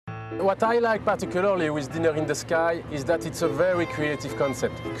What I like particularly with Dinner in the Sky is that it's a very creative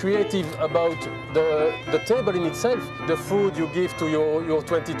concept. Creative about the table in itself, the food you give to your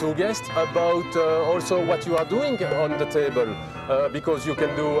 22 guests, about also what you are doing on the table. Because you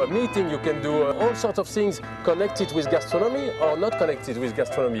can do a meeting, you can do all sorts of things connected with gastronomy or not connected with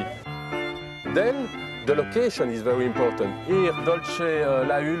gastronomy. Then the location is very important. Here, Dolce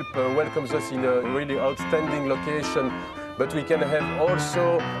La Hulpe welcomes us in a really outstanding location. But we can have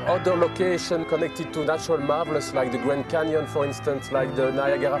also other locations connected to natural marvels like the Grand Canyon, for instance, like the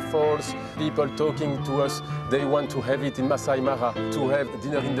Niagara Falls. People talking to us, they want to have it in Masai Mara, to have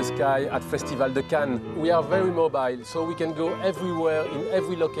Dinner in the Sky at Festival de Cannes. We are very mobile, so we can go everywhere in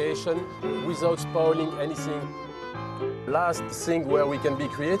every location without spoiling anything. Last thing where we can be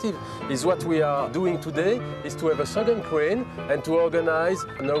creative is what we are doing today, is to have a second crane and to organize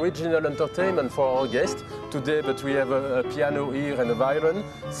an original entertainment for our guests today. But we have a piano here and a violin,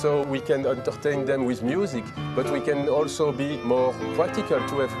 so we can entertain them with music. But we can also be more practical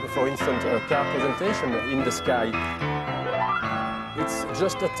to have, for instance, a car presentation in the sky. It's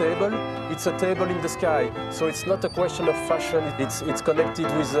just a table, it's a table in the sky. So it's not a question of fashion, it's connected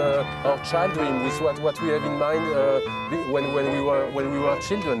with our child dream, with what we have in mind when we were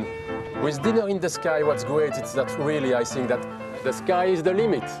children. With Dinner in the Sky, what's great is that really I think that the sky is the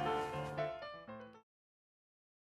limit.